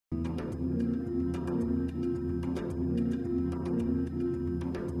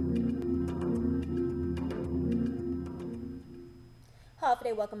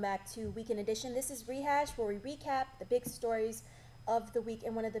Holiday, welcome back to Weekend Edition. This is Rehash, where we recap the big stories of the week,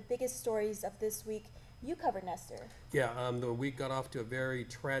 and one of the biggest stories of this week you covered, Nestor. Yeah, the week got off to a very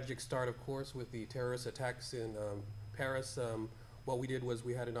tragic start, of course, with the terrorist attacks in Paris. What we did was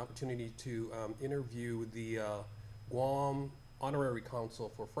we had an opportunity to interview the Guam Honorary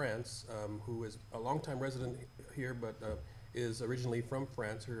Consul for France, who is a longtime resident here, but is originally from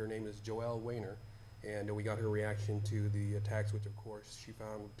France. Her name is Joelle Weiner. And we got her reaction to the attacks, which of course she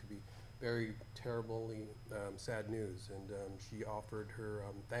found to be very terribly sad news. And she offered her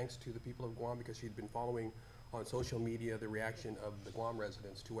thanks to the people of Guam because she'd been following on social media the reaction of the Guam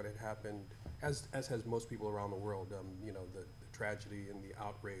residents to what had happened, as has most people around the world, you know, the tragedy and the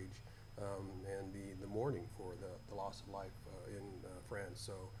outrage and the mourning for the loss of life in France.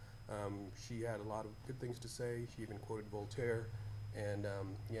 So she had a lot of good things to say. She even quoted Voltaire. And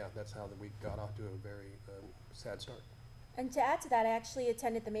yeah, that's how the week got off to a very sad start. And to add to that, I actually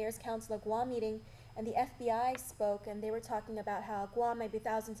attended the Mayor's Council of Guam meeting, and the FBI spoke, and they were talking about how Guam might be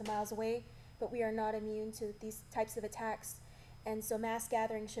thousands of miles away, but we are not immune to these types of attacks. And so mass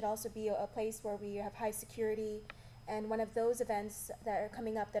gatherings should also be a place where we have high security. And one of those events that are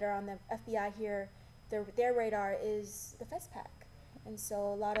coming up that are on the FBI here, their radar is the FESPAC. And so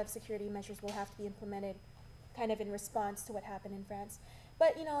a lot of security measures will have to be implemented kind of in response to what happened in France.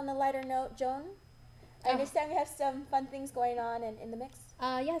 But, you know, on a lighter note, Joan, I understand we have some fun things going on in the mix.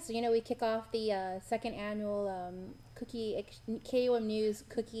 Yeah, so, you know, we kick off the second annual KUAM News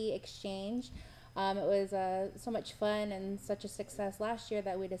Cookie Exchange. It was so much fun and such a success last year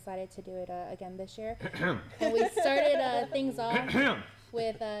that we decided to do it again this year. And we started things off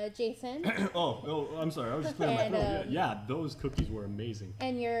with Jason. Oh, I'm sorry. I was just clearing my throat. Yeah, those cookies were amazing.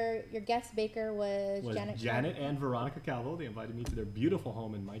 And your guest baker was Janet and Veronica Calvo. They invited me to their beautiful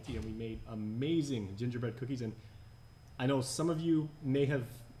home in Mighty, and we made amazing gingerbread cookies. And I know some of you may have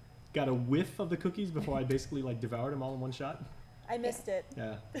got a whiff of the cookies before I basically like devoured them all in one shot. I missed it.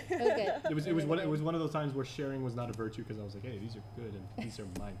 Yeah. Okay. It was one of those times where sharing was not a virtue, because I was like, hey, these are good and these are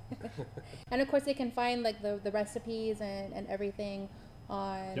mine. And of course, they can find like the recipes and everything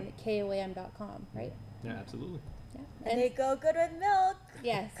on KUAM.com, right? Yeah, absolutely. Yeah. And they go good with milk.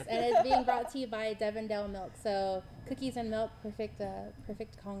 Yes, and it's being brought to you by Devondale Milk. So cookies and milk, perfect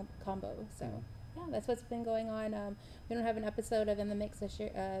combo. So yeah, that's what's been going on. We don't have an episode of In the Mix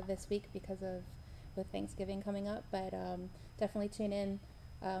this week because of with Thanksgiving coming up, but definitely tune in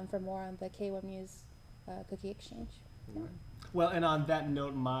for more on the KUAM News Cookie Exchange. Yeah. Well, and on that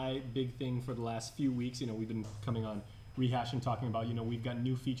note, my big thing for the last few weeks, you know, we've been coming on Rehash and talking about, you know, we've got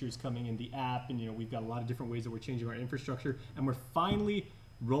new features coming in the app, and, you know, we've got a lot of different ways that we're changing our infrastructure, and we're finally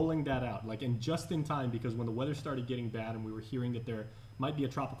rolling that out, like, and just in time, because when the weather started getting bad and we were hearing that there might be a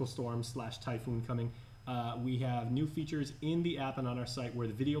tropical storm / typhoon coming, we have new features in the app and on our site where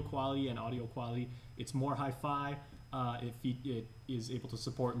the video quality and audio quality, it's more hi-fi. It is able to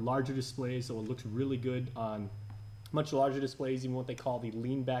support larger displays, so it looks really good on much larger displays, even what they call the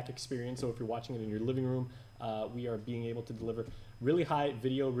lean back experience. So if you're watching it in your living room, we are being able to deliver really high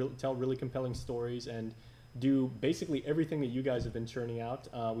video, tell really compelling stories, and do basically everything that you guys have been churning out.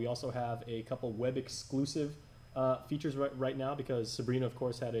 We also have a couple web exclusive features right now, because Sabrina, of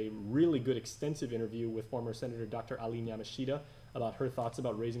course, had a really good extensive interview with former Senator Dr. Aline Yamashita about her thoughts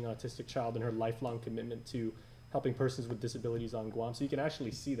about raising an autistic child and her lifelong commitment to helping persons with disabilities on Guam. So you can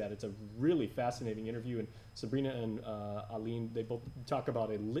actually see that. It's a really fascinating interview, and Sabrina and Aline, they both talk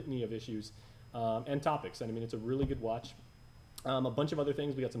about a litany of issues and topics, and I mean, it's a really good watch. A bunch of other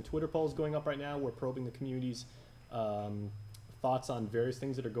things. We got some Twitter polls going up right now. We're probing the community's thoughts on various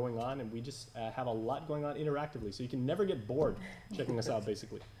things that are going on, and we just have a lot going on interactively, so you can never get bored checking us out,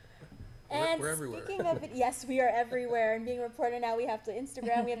 basically. And we're everywhere. Speaking of it, yes, we are everywhere. And being a reporter now, we have to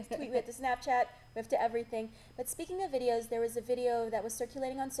Instagram, we have to tweet, we have to Snapchat, we have to everything. But speaking of videos, there was a video that was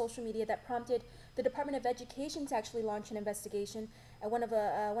circulating on social media that prompted the Department of Education to actually launch an investigation at one of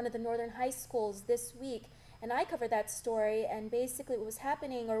the northern high schools this week. And I covered that story, and basically what was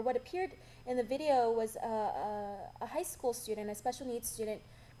happening, or what appeared in the video, was a high school student, a special needs student,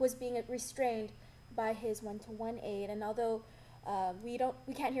 who was being restrained by his one-to-one aide. And although we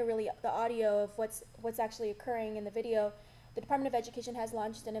can't hear really the audio of what's actually occurring in the video, the Department of Education has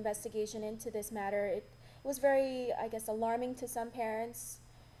launched an investigation into this matter. It was very, I guess, alarming to some parents,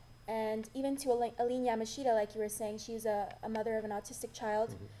 and even to Aline Yamashita, like you were saying. She's a mother of an autistic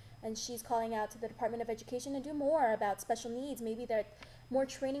child. And she's calling out to the Department of Education to do more about special needs. Maybe that more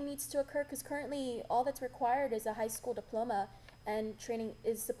training needs to occur, because currently all that's required is a high school diploma, and training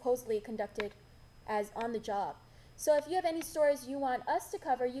is supposedly conducted as on the job. So if you have any stories you want us to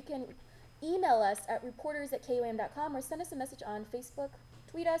cover, you can email us at reporters@kuam.com or send us a message on Facebook,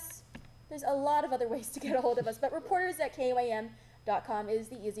 tweet us. There's a lot of other ways to get a hold of us, but reporters@kuam.com is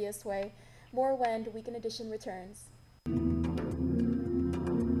the easiest way. More when Weekend Edition returns.